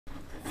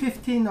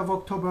15th of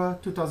October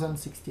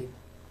 2016.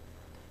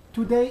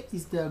 Today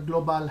is the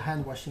Global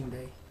Hand Washing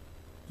Day.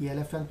 The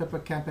Elephant Pepper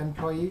Camp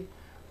employee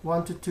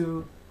wanted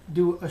to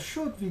do a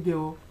short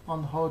video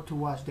on how to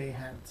wash their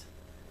hands,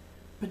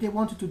 but they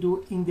wanted to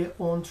do in their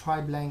own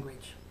tribe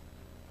language.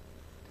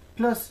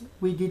 Plus,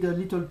 we did a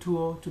little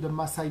tour to the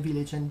Maasai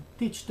village and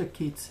teach the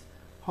kids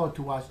how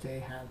to wash their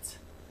hands.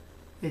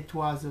 It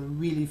was a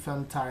really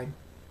fun time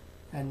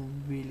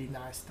and really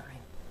nice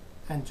time.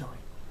 Enjoy.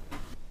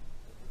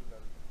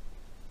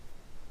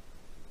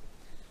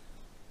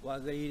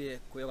 Wagĩrĩire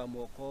kuoga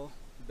moko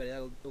mbere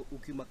ya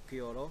ukiuma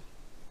kĩoro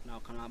na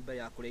kana mbere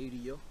ya kũrĩa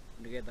irio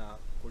nĩgetha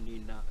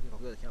kũnina gĩko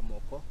gĩothe kĩa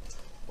moko.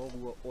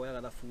 Koguo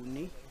woyaga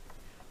thabuni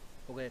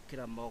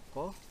ũgekĩra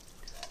moko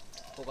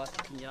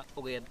ũgakinya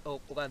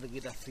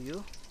ũgathigitha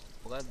biũ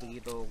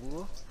ũgathigitha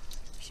ũguo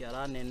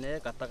ciara nene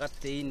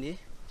gatagatĩ-inĩ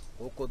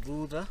gũkũ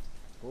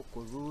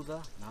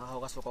thutha na haha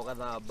ũgacoka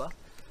ũgathamba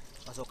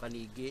ũgacoka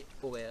ningĩ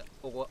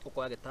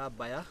ũkoya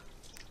gĩtambaya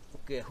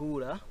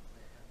ũkehura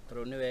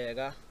tondũ nĩ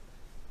wega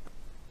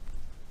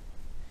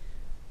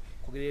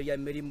kũgirĩrĩria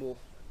mĩrimũ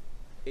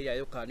ĩrĩa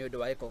yũkaga nĩ ũndũ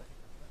wa gĩko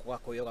kwa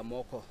kũyoga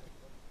moko.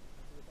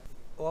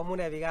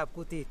 Amune biikab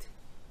kutit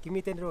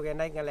kimiten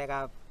rogenda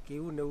ng'alekab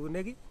kiun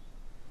eunek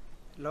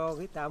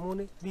logit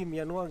amun mi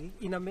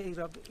mionwogik inome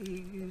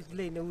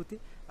ilei neut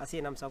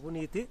asinam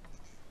sabunit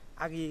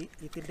ak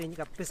itilde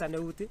kabisa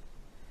neut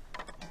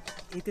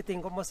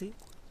ititen komosi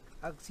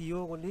ak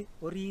siyok oli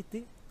orit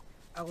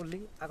ak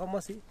oli ak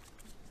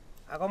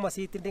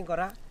komosi itilden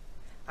kora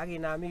ak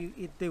inam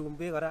iteun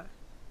beek kora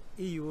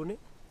iun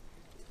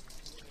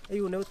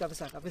eut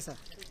kabisa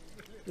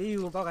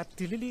iun mpaka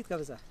tililit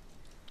kabisa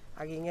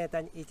ak ing'et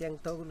any icheng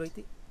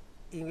tokuloit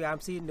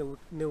iyamsi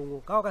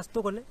neung'ung kakokas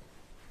tugul.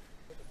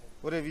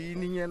 Ore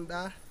piining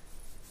endaa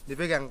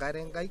nipik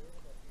enkare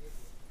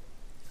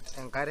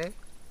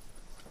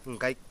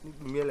nkaik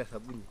nidung'ie ele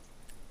sabuni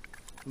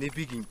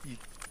nipik inji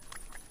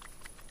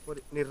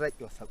ore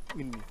nirraj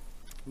osabuni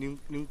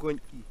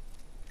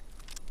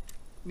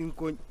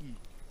ninkonji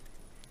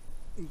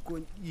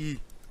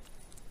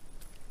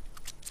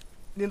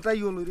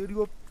nintayu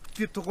oloirerio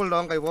pitukul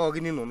toonkaik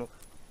pookin inonok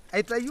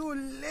aitayu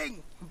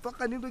oleng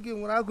mpaka nintoki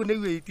aing'uraa kune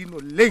wueitin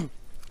oleng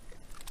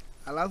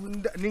alafu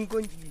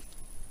ninkonji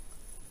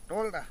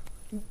tolda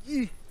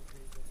inji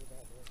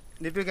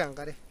nipik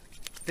enkare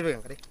taa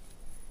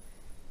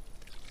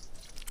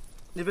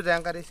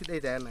enkare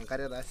sidai taa ena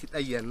enkare taa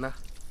sidai ena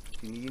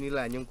teniyieu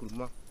nilo anya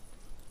enkurma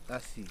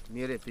basi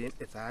nire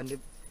taa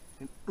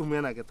nidumu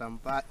ena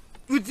kitambaa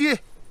jutie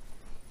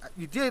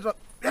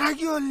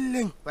aitobiraki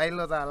oleng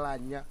pailo taa alo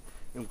anya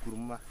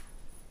enkurma.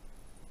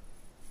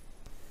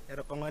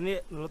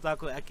 Erokongoni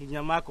nulutaku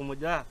akinyama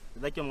kumuja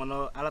zake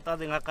mono alata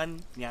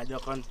dengakan ni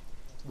ajokon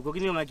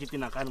bukokini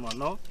makipinakan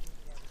mono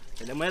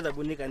elemaya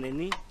zabuni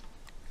kaneni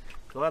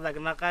toa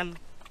nakan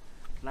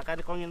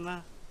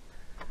kongina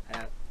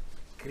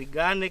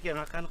krigane ke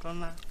nakan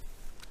kona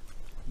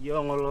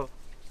yongolo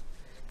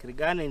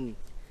krigane ni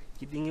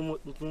kidingi mo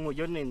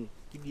joneni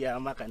kidia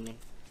makane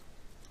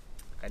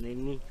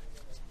kaneni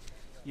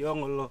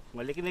yongolo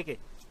ngolekine ke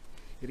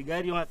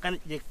krigari makan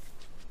jek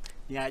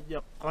ni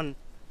ajokon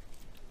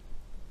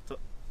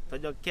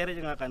tojo kere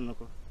jenga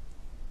kanoko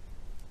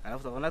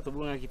alafu tokona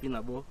tubunga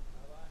kipina bo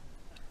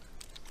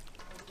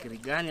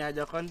kirigani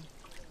aja kon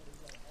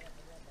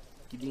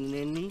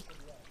kidingneni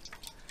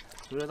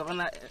sudah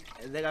tokona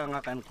dega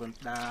ngakan kon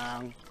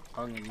dang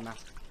kongina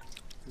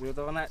sudah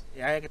tokona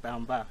ya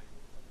kitamba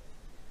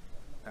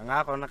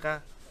tanga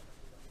konaka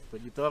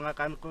tujito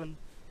ngakan kon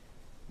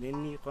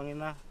neni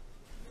kongina.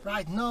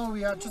 Right, now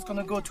we are just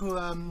gonna go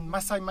to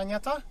Masai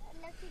Manyata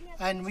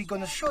and we're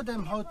gonna show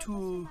them how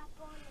to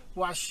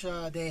wash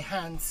their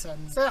hands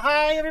and say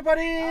hi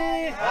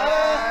everybody.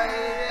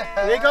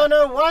 Hi. We're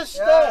gonna wash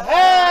the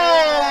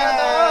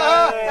hands.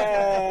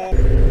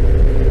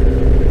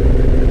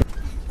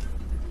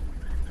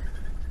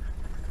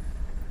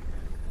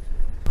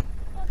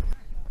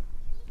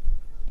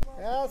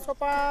 Yeah,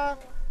 sopa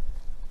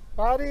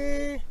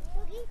body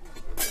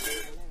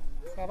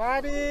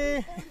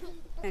sabadi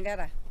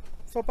Negara.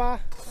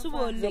 sopa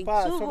Suboleng.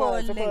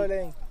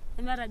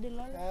 Emara de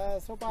lo.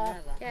 sopa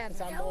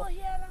sambo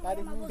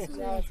body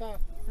sa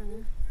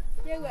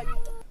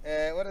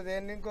Ore taa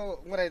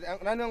eninko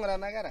nanu ng'ura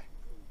ena kera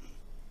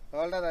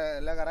tolta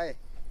ele karai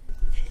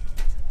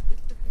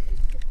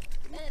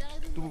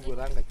tupukuo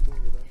taa nkaik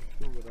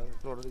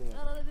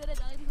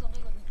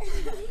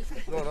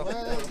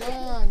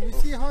you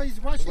see how he's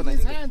washing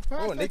his hands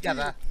perfectly.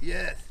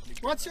 Yes.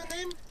 What's your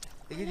name?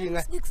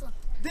 Dixon.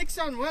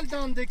 Dixon, well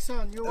done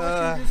Dixon, you're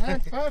washing his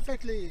hands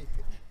perfectly.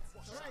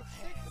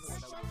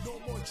 No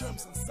more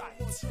germs in sight.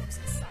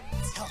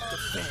 Help the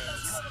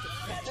fans.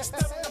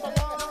 Step number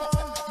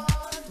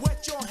 1,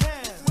 wet your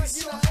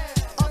hands.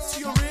 Up to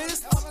your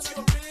wrist.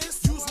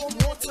 Use warm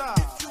water.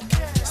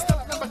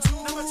 Step number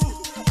 2,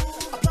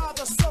 apply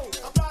the soap.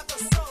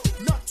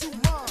 Not too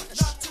much,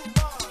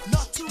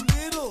 not too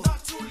little.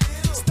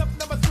 Step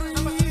number 3,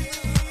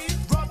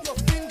 rub your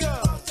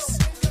fingers,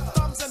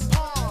 thumbs and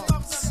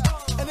palms,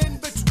 and in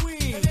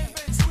between.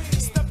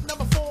 Step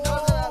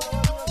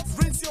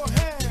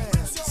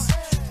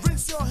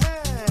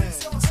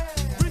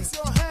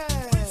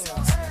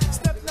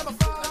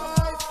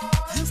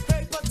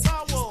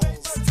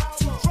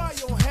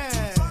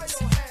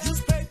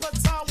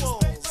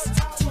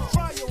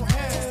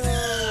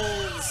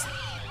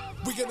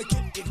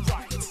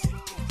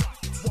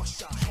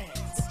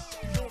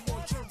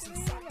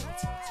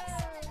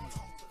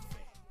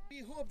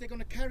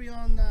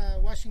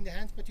washing their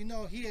hands, but you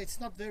know, here it's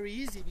not very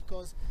easy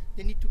because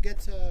they need to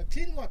get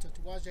clean water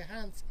to wash their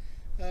hands.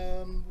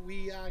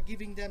 We are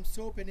giving them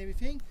soap and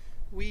everything.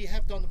 We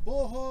have done a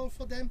borehole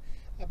for them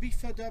a bit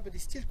further, but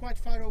it's still quite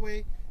far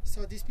away,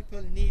 so these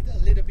people need a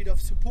little bit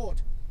of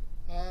support.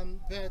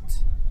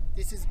 But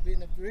this has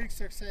been a real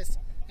success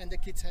and the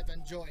kids have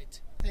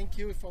enjoyed. Thank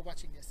you for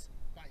watching this.